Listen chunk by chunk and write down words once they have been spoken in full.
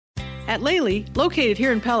At Lely, located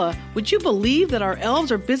here in Pella, would you believe that our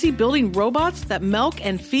elves are busy building robots that milk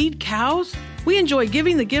and feed cows? We enjoy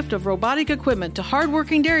giving the gift of robotic equipment to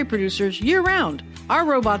hardworking dairy producers year-round. Our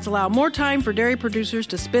robots allow more time for dairy producers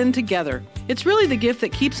to spend together. It's really the gift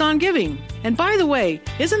that keeps on giving. And by the way,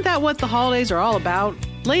 isn't that what the holidays are all about?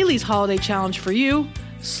 Lely's holiday challenge for you: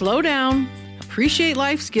 slow down, appreciate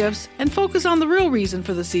life's gifts, and focus on the real reason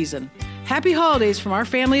for the season. Happy holidays from our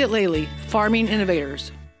family at Lely, Farming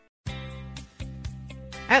Innovators.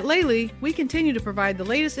 At Lely, we continue to provide the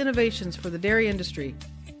latest innovations for the dairy industry.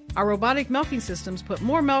 Our robotic milking systems put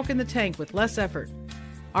more milk in the tank with less effort.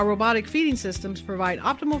 Our robotic feeding systems provide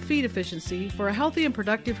optimal feed efficiency for a healthy and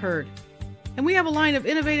productive herd. And we have a line of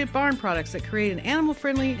innovative barn products that create an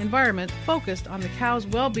animal-friendly environment focused on the cow's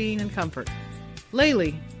well-being and comfort.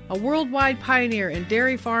 Lely, a worldwide pioneer in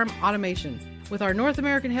dairy farm automation, with our North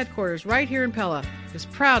American headquarters right here in Pella, is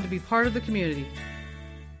proud to be part of the community.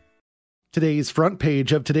 Today's front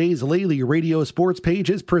page of today's Lely Radio Sports page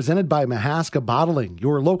is presented by Mahaska Bottling,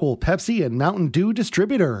 your local Pepsi and Mountain Dew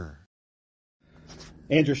distributor.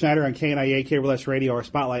 Andrew Schneider on KNIA KRLS Radio, our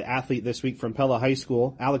spotlight athlete this week from Pella High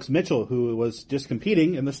School, Alex Mitchel, who was just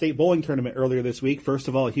competing in the state bowling tournament earlier this week. First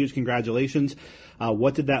of all, a huge congratulations.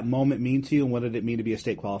 What did that moment mean to you, and what did it mean to be a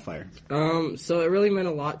state qualifier? So it really meant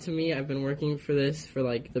a lot to me. I've been working for this for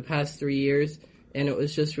like the past 3 years, and it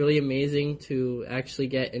was just really amazing to actually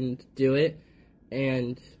get and do it.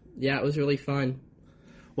 And yeah, it was really fun.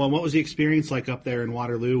 Well, what was the experience like up there in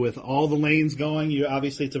Waterloo with all the lanes going?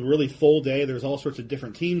 Obviously, it's a really full day. There's all sorts of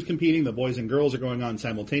different teams competing. The boys and girls are going on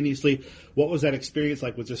simultaneously. What was that experience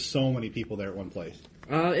like with just so many people there at one place?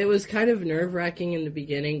 It was kind of nerve-wracking in the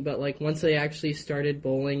beginning, but like once I actually started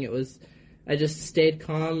bowling, I just stayed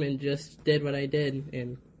calm and just did what I did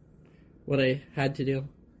and what I had to do.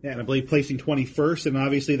 Yeah, and I believe placing 21st, and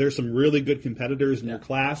obviously there's some really good competitors in your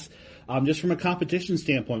class. Just from a competition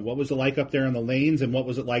standpoint, what was it like up there on the lanes, and what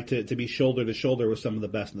was it like to be shoulder to shoulder with some of the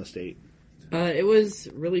best in the state? It was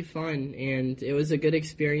really fun, and it was a good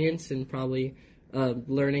experience, and probably a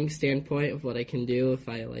learning standpoint of what I can do if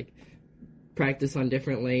I like practice on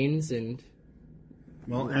different lanes. And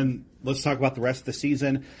let's talk about the rest of the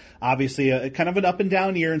season. Obviously, kind of an up and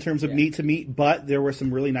down year in terms of meet to meet, but there were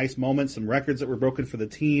some really nice moments, some records that were broken for the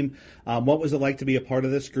team. What was it like to be a part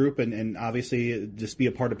of this group and obviously just be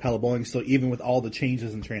a part of Pella Bowling still, even with all the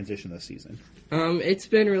changes and transition this season? It's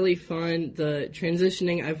been really fun. The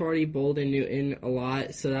transitioning, I've already bowled in Newton a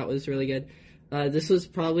lot, so that was really good. This was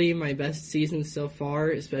probably my best season so far,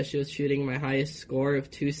 especially with shooting my highest score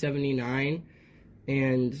of 279,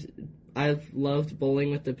 and I've loved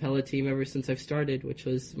bowling with the Pella team ever since I've started, which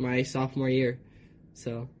was my sophomore year.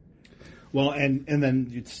 So, well, and then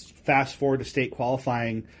you fast forward to state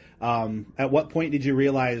qualifying. At what point did you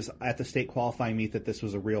realize at the state qualifying meet that this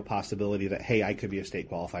was a real possibility that, hey, I could be a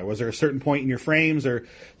state qualifier? Was there a certain point in your frames or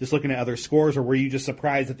just looking at other scores, or were you just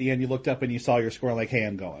surprised at the end you looked up and you saw your score like, hey,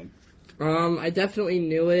 I'm going? I definitely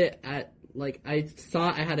knew it I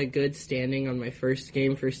thought I had a good standing on my first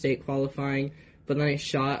game for state qualifying, but then I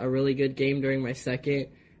shot a really good game during my second,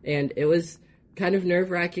 and it was kind of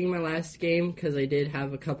nerve-wracking my last game because I did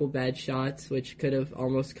have a couple bad shots, which could have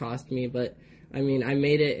almost cost me, but, I mean, I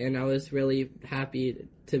made it, and I was really happy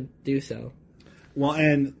to do so. Well,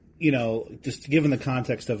 and, just given the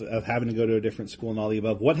context of having to go to a different school and all the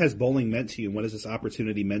above, what has bowling meant to you, and what has this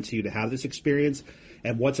opportunity meant to you to have this experience,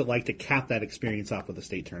 and what's it like to cap that experience off with a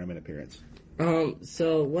state tournament appearance?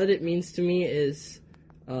 So what it means to me is...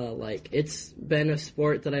 it's been a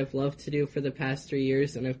sport that I've loved to do for the past 3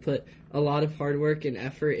 years, and I've put a lot of hard work and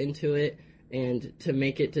effort into it, and to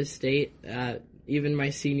make it to state, even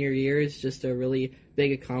my senior year is just a really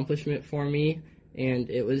big accomplishment for me, and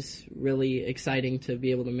it was really exciting to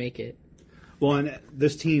be able to make it. Well, and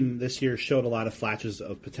this team this year showed a lot of flashes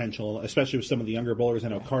of potential, especially with some of the younger bowlers. I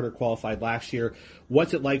know Carter qualified last year.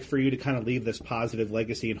 What's it like for you to kind of leave this positive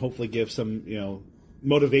legacy and hopefully give some,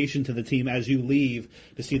 motivation to the team as you leave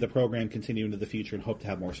to see the program continue into the future and hope to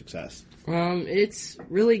have more success? It's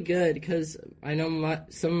really good because I know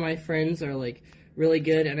some of my friends are really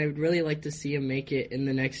good, and I would really like to see them make it in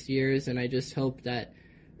the next years, and I just hope that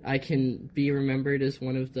I can be remembered as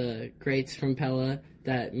one of the greats from Pella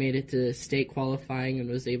that made it to state qualifying and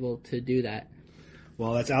was able to do that.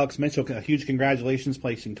 Well, that's Alex Mitchel. A huge congratulations,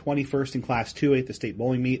 placing 21st in Class 2A at the state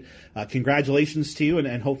bowling meet. Congratulations to you,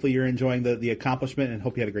 and hopefully you're enjoying the accomplishment, and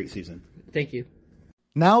hope you had a great season. Thank you.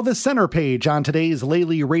 Now the center page on today's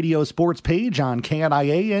Lely Radio Sports page on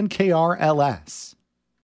KNIA and KRLS.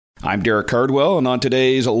 I'm Derek Cardwell, and on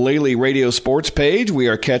today's Lely Radio Sports page, we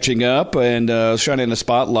are catching up and shining a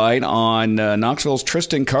spotlight on Knoxville's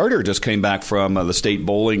Tristen Carter. Just came back from the state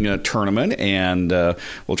bowling tournament, and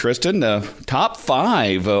Tristen, top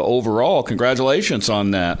 5 overall. Congratulations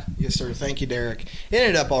on that. Yes, sir. Thank you, Derek. It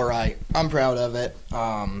ended up all right. I'm proud of it.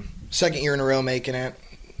 Second year in a row making it.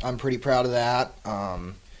 I'm pretty proud of that.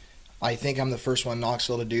 I think I'm the first one in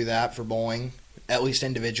Knoxville to do that for bowling, at least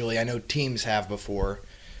individually. I know teams have before.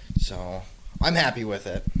 So I'm happy with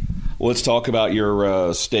it. Well, let's talk about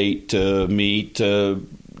your state meet.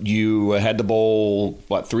 You had to bowl,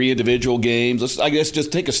 3 individual games? I guess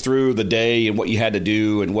just take us through the day and what you had to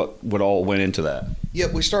do and what all went into that.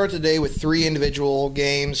 Yep, we started the day with 3 individual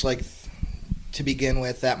games, to begin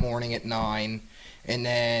with that morning at 9. And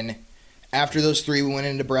then after those 3, we went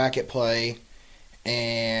into bracket play.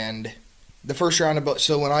 And the first round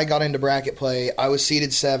so when I got into bracket play, I was seeded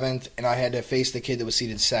 7th, and I had to face the kid that was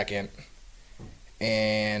seeded 2nd.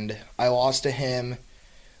 And I lost to him,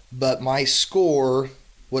 but my score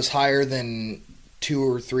was higher than 2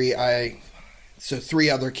 or 3. So 3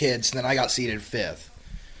 other kids, and then I got seeded 5th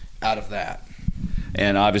out of that.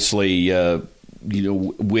 And obviously,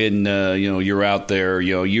 when you're out there,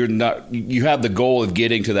 you have the goal of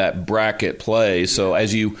getting to that bracket play. So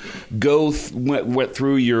as you went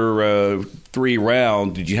through your 3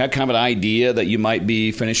 rounds, did you have kind of an idea that you might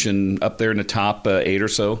be finishing up there in the top 8 or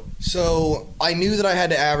so? So I knew that I had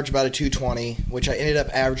to average about a 220, which I ended up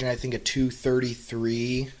averaging, I think, a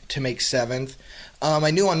 233 to make 7th. I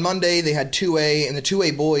knew on Monday they had 2A, and the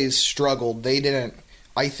 2A boys struggled. They didn't,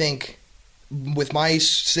 I think, with my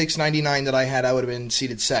 699 that I had, I would have been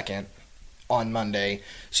seated 2nd on Monday.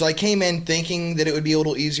 So I came in thinking that it would be a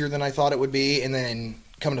little easier than I thought it would be, and then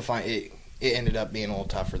come to find it ended up being a little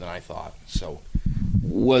tougher than I thought. So,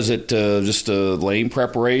 was it just a lame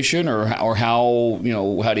preparation, or how do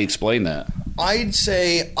you explain that? I'd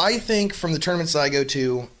say I think from the tournaments that I go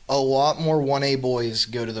to, a lot more 1A boys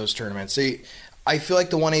go to those tournaments. I feel like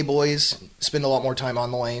the 1A boys spend a lot more time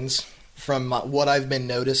on the lanes from what I've been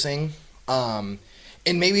noticing. And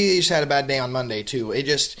maybe they just had a bad day on Monday too. It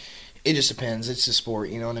just depends. It's the sport,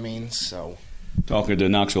 you know what I mean? So. Talking to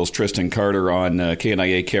Knoxville's Tristen Carter on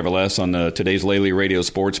KNIA KVLS on today's Lely Radio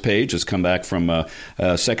Sports page. Has come back from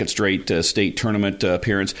a second straight state tournament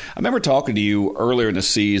appearance. I remember talking to you earlier in the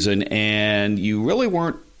season, and you really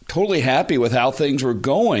weren't totally happy with how things were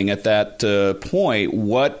going at that point.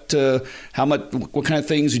 What kind of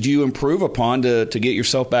things did you improve upon to get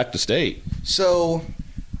yourself back to state? So,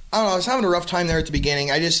 I don't know. I was having a rough time there at the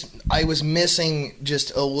beginning. I was missing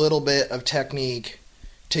just a little bit of technique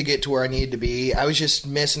to get to where I needed to be. I was just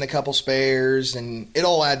missing a couple spares, and it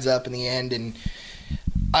all adds up in the end. And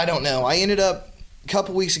I don't know. I ended up a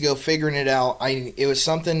couple weeks ago figuring it out. It was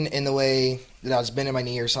something in the way that I was bending my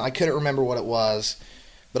knee or something. I couldn't remember what it was,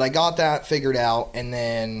 but I got that figured out, and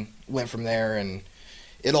then went from there, and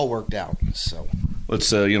it all worked out. So. Let's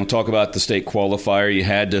talk about the state qualifier. You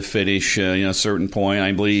had to finish a certain point.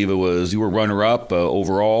 I believe it was you were runner-up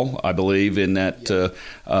overall, I believe, in that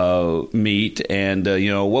meet. And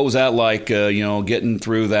what was that like? Getting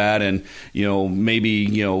through that, and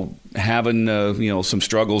maybe having some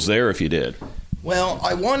struggles there if you did. Well,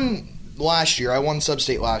 I won last year. I won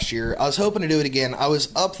sub-state last year. I was hoping to do it again. I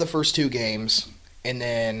was up the first 2 games, and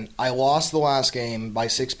then I lost the last game by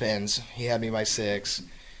 6 pins. He had me by 6.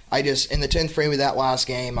 In the 10th frame of that last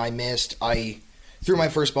game, I missed. I threw my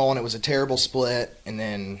first ball, and it was a terrible split, and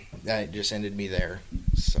then that just ended me there.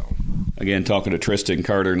 So. Again, talking to Tristen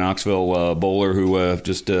Carter, Knoxville bowler, who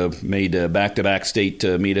just made back-to-back state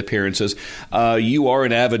meet appearances. You are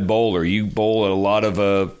an avid bowler. You bowl at a lot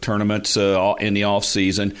of tournaments in the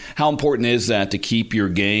off-season. How important is that to keep your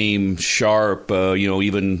game sharp,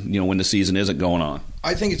 even when the season isn't going on?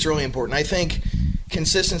 I think it's really important. I think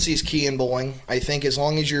consistency is key in bowling. I think as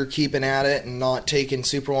long as you're keeping at it and not taking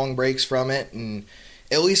super long breaks from it, and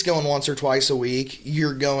at least going once or twice a week,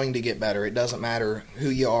 you're going to get better. It doesn't matter who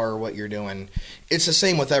you are or what you're doing. It's the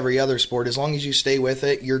same with every other sport. As long as you stay with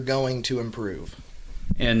it, you're going to improve.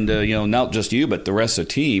 And, not just you, but the rest of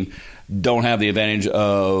the team don't have the advantage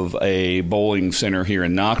of a bowling center here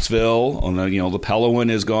in Knoxville. The Pella one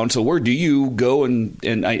is gone. So where do you go?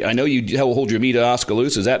 And I know you hold your meet at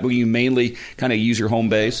Oskaloosa. Is that where you mainly kind of use your home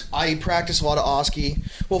base? I practice a lot of Oski.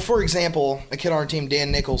 Well, for example, a kid on our team,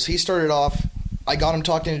 Dan Nichols, he started off, I got him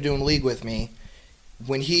talked into doing league with me.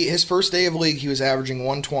 When his first day of league, he was averaging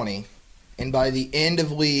 120. And by the end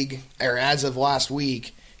of league, or as of last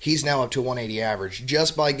week, he's now up to 180 average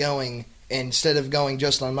just by going, instead of going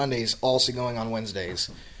just on Mondays, also going on Wednesdays.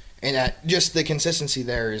 And just the consistency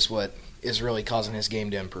there is what is really causing his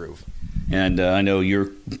game to improve. And I know you're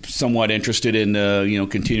somewhat interested in,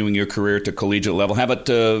 continuing your career at the collegiate level. Haven't,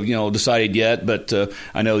 decided yet, but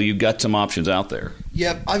I know you've got some options out there.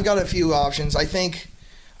 Yep, I've got a few options. I think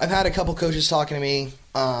I've had a couple coaches talking to me.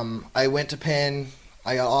 I went to Penn.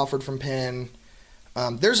 I got offered from Penn.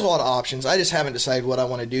 There's a lot of options. I just haven't decided what I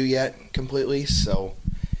want to do yet completely. So,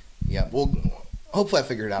 yeah, hopefully I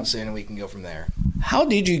figure it out soon and we can go from there. How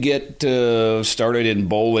did you get started in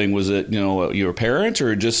bowling? Was it, your parents,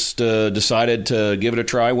 or just decided to give it a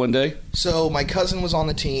try one day? So my cousin was on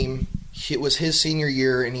the team. It was his senior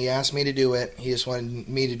year, and he asked me to do it. He just wanted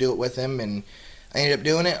me to do it with him, and I ended up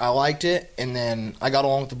doing it. I liked it, and then I got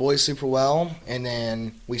along with the boys super well, and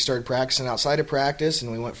then we started practicing outside of practice,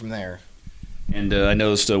 and we went from there. And I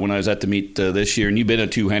noticed when I was at the meet this year, and you've been a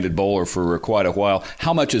two-handed bowler for quite a while,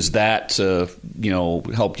 how much has that,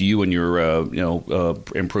 helped you in your,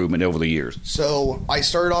 improvement over the years? So I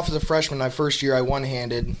started off as a freshman. My first year I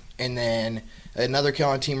one-handed, and then another kid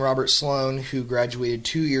on the team, Robert Sloan, who graduated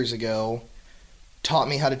 2 years ago, taught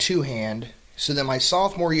me how to two-hand. So then my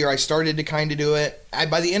sophomore year I started to kind of do it.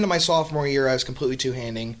 By the end of my sophomore year I was completely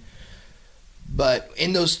two-handing. But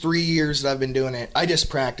in those 3 years that I've been doing it, I just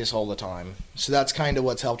practice all the time. So that's kind of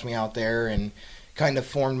what's helped me out there and kind of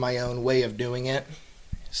formed my own way of doing it.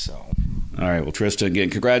 So. All right. Well, Tristen, again,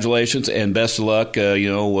 congratulations and best of luck,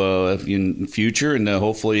 in the future. And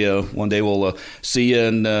hopefully one day we'll see you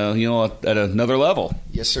at another level.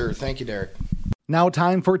 Yes, sir. Thank you, Derek. Now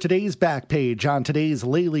time for today's back page on today's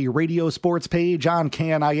Lely Radio Sports page on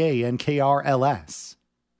KNIA and KRLS.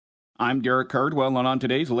 I'm Derek Cardwell, and on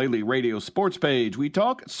today's Lely Radio Sports page, we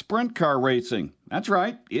talk sprint car racing. That's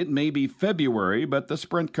right, it may be February, but the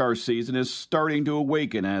sprint car season is starting to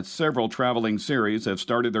awaken as several traveling series have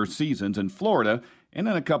started their seasons in Florida, and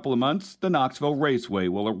in a couple of months, the Knoxville Raceway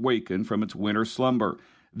will awaken from its winter slumber.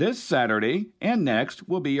 This Saturday and next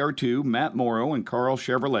will be our two Matt Morrow and Carl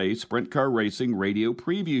Chevrolet sprint car racing radio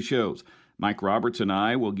preview shows. Mike Roberts and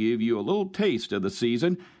I will give you a little taste of the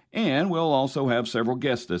season, and we'll also have several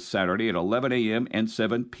guests this Saturday at 11 a.m. and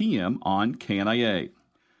 7 p.m. on KNIA.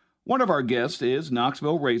 One of our guests is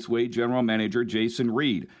Knoxville Raceway General Manager Jason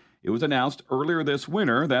Reed. It was announced earlier this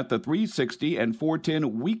winter that the 360 and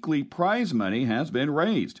 410 weekly prize money has been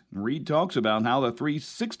raised. Reed talks about how the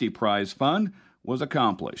 360 prize fund was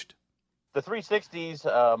accomplished. The 360s,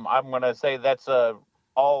 I'm going to say that's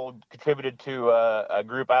all contributed to a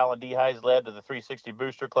group Alan Dehies led to the 360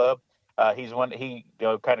 Booster Club. He's one. He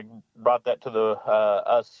kind of brought that to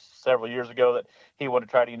us several years ago that he wanted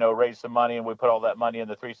to try to raise some money, and we put all that money in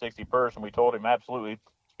the 360 purse. And we told him absolutely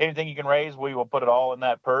anything you can raise, we will put it all in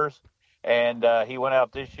that purse. And he went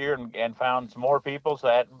out this year and found some more people, so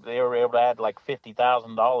that they were able to add like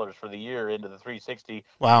 $50,000 for the year into the 360.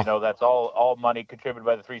 Wow! That's all money contributed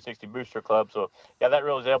by the 360 Booster Club. So yeah, that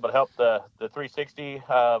really was able to help the 360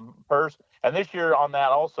 purse. And this year on that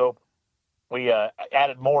also, we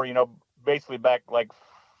added more. Basically back like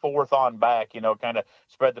fourth on back, kind of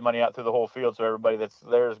spread the money out through the whole field so everybody that's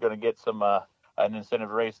there is going to get some an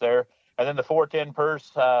incentive race there. And then the 410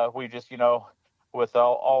 purse, we just, with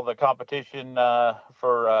all the competition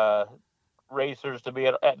for racers to be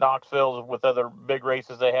at Knoxville with other big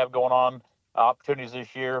races they have going on, opportunities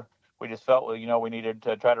this year, we just felt, we needed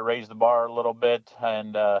to try to raise the bar a little bit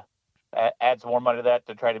and add some more money to that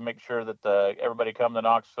to try to make sure that everybody come to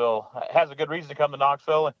Knoxville has a good reason to come to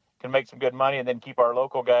Knoxville and can make some good money, and then keep our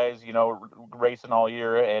local guys, racing all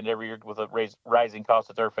year and every year with the rising costs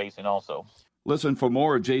that they're facing also. Listen for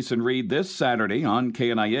more of Jason Reed this Saturday on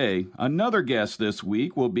KNIA. Another guest this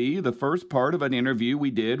week will be the first part of an interview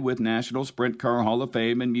we did with National Sprint Car Hall of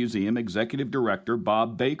Fame and Museum Executive Director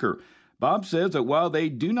Bob Baker. Bob says that while they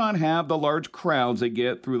do not have the large crowds they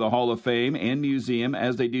get through the Hall of Fame and Museum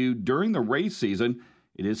as they do during the race season,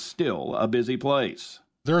 it is still a busy place.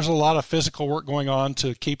 There's a lot of physical work going on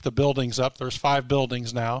to keep the buildings up. There's 5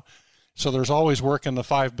 buildings now, so there's always work in the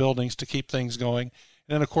 5 buildings to keep things going.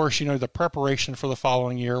 And then, of course, the preparation for the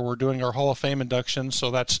following year. We're doing our Hall of Fame induction,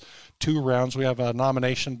 so that's 2 rounds. We have a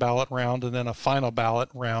nomination ballot round and then a final ballot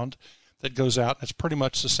round that goes out. It's pretty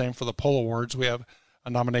much the same for the Pole Awards. We have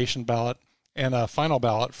a nomination ballot and a final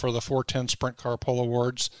ballot for the 410 Sprint Car Pole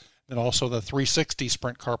Awards, and also the 360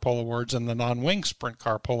 Sprint Car Pole Awards and the non-wing Sprint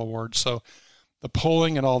Car Pole Awards. So the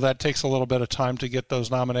polling and all that takes a little bit of time to get those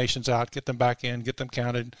nominations out, get them back in, get them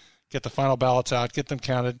counted, get the final ballots out, get them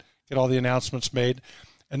counted, get all the announcements made.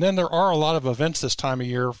 And then there are a lot of events this time of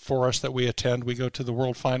year for us that we attend. We go to the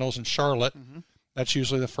World Finals in Charlotte. Mm-hmm. That's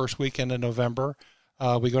usually the first weekend in November.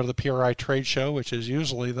 We go to the PRI Trade Show, which is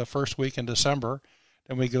usually the first week in December.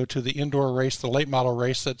 Then we go to the indoor race, the late model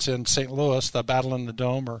race that's in St. Louis, the Battle in the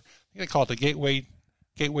Dome, or I think they call it the Gateway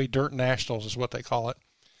Gateway Dirt Nationals is what they call it.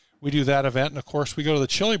 We do that event, and of course we go to the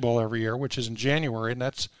Chili Bowl every year, which is in January, and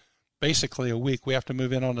that's basically a week. We have to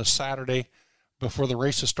move in on a Saturday before the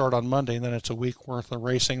races start on Monday, and then it's a week worth of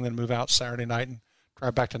racing, then move out Saturday night and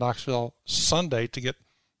drive back to Knoxville Sunday to get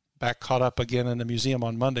back caught up again in the museum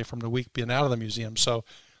on Monday from the week being out of the museum. So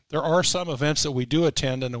there are some events that we do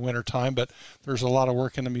attend in the wintertime, but there's a lot of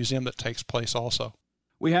work in the museum that takes place also.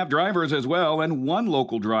 We have drivers as well, and one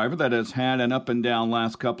local driver that has had an up and down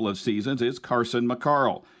last couple of seasons is Carson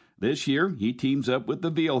McCarl. This year, he teams up with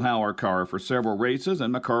the Vielhauer car for several races,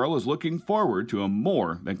 and McCarl is looking forward to a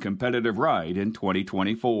more than competitive ride in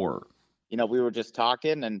 2024. We were just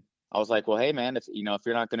talking, and I was like, well, hey, man, if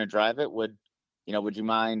you're not going to drive it, would you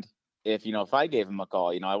mind if I gave him a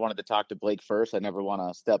call? I wanted to talk to Blake first. I never want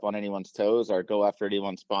to step on anyone's toes or go after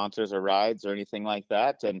anyone's sponsors or rides or anything like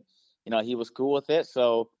that. And, he was cool with it.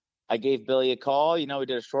 So I gave Billy a call. We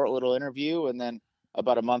did a short little interview, and then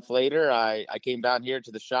about a month later, I came down here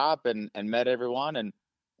to the shop and met everyone, and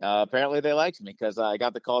apparently they liked me because I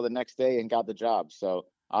got the call the next day and got the job. So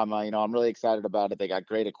I'm really excited about it. They got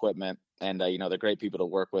great equipment, and they're great people to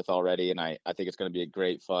work with already, and I think it's going to be a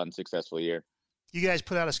great, fun, successful year. You guys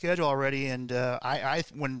put out a schedule already, and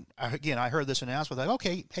when I heard this announcement, I was like,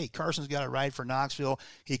 okay, hey, Carson's got a ride for Knoxville.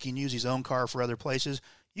 He can use his own car for other places.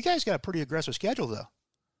 You guys got a pretty aggressive schedule, though.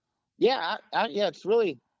 Yeah, it's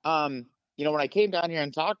really. When I came down here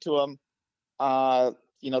and talked to them,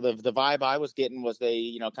 the vibe I was getting was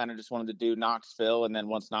they, kind of just wanted to do Knoxville. And then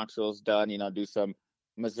once Knoxville's done, do some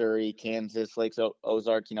Missouri, Kansas, Lakes,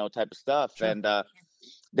 Ozark, type of stuff. Sure. And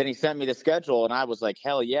then he sent me the schedule, and I was like,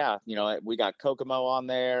 hell yeah. We got Kokomo on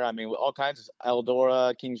there. I mean, all kinds of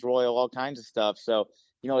Eldora, Kings Royal, all kinds of stuff. So,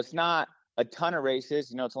 it's not a ton of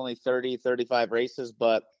races. It's only 30, 35 races,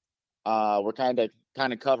 but we're kind of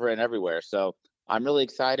covering everywhere. So I'm really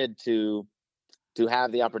excited to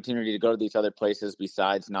have the opportunity to go to these other places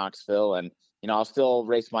besides Knoxville. And, I'll still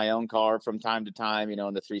race my own car from time to time, in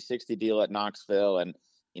the 360 deal at Knoxville, and,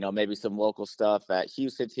 maybe some local stuff at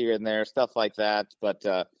Houston here and there, stuff like that. But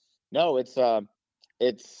no, it's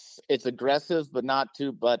aggressive, but not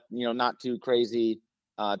too crazy,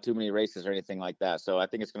 too many races or anything like that. So I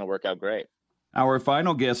think it's going to work out great. Our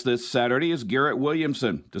final guest this Saturday is Garrett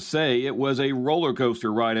Williamson. To say it was a roller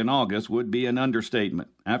coaster ride in August would be an understatement.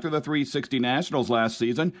 After the 360 Nationals last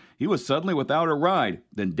season, he was suddenly without a ride.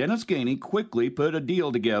 Then Dennis Gainey quickly put a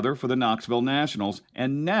deal together for the Knoxville Nationals,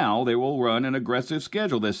 and now they will run an aggressive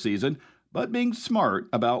schedule this season, but being smart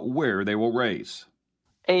about where they will race.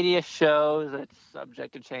 80-ish shows. It's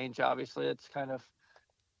subject to change, obviously.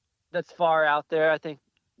 That's far out there. I think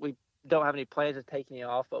we don't have any plans of taking it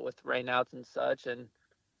off, but with rainouts and such, and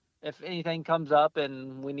if anything comes up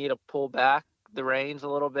and we need to pull back the reins a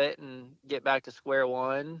little bit and get back to square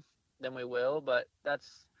one, then we will. But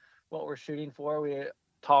that's what we're shooting for. We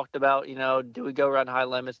talked about, do we go run high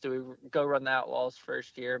limits? Do we go run the Outlaws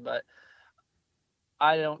first year? But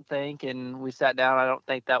I don't think, and we sat down, I don't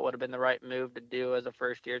think that would have been the right move to do as a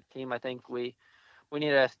first year team. I think we need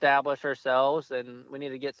to establish ourselves, and we need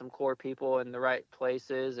to get some core people in the right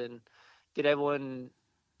places and get everyone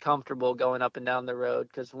comfortable going up and down the road.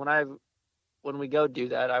 Because when we go do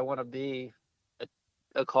that, I want to be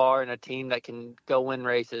a car and a team that can go win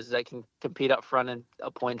races, that can compete up front in a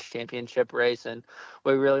points championship race. And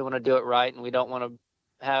we really want to do it right, and we don't want to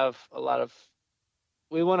have a lot of.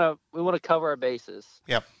 We want to cover our bases.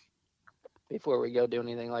 Yep. Before we go do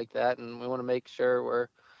anything like that, and we want to make sure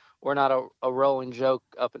we're not a rolling joke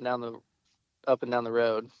up and down the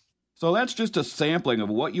road. So that's just a sampling of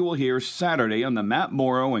what you will hear Saturday on the Matt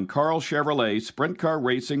Morrow and Carl Chevrolet Sprint Car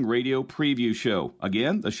Racing Radio Preview Show.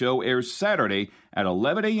 Again, the show airs Saturday at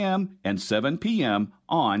 11 a.m. and 7 p.m.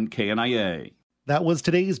 on KNIA. That was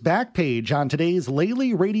today's back page on today's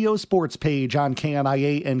Lely Radio Sports page on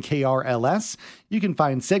KNIA and KRLS. You can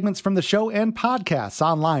find segments from the show and podcasts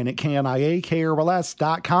online at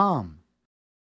KNIAKRLS.com.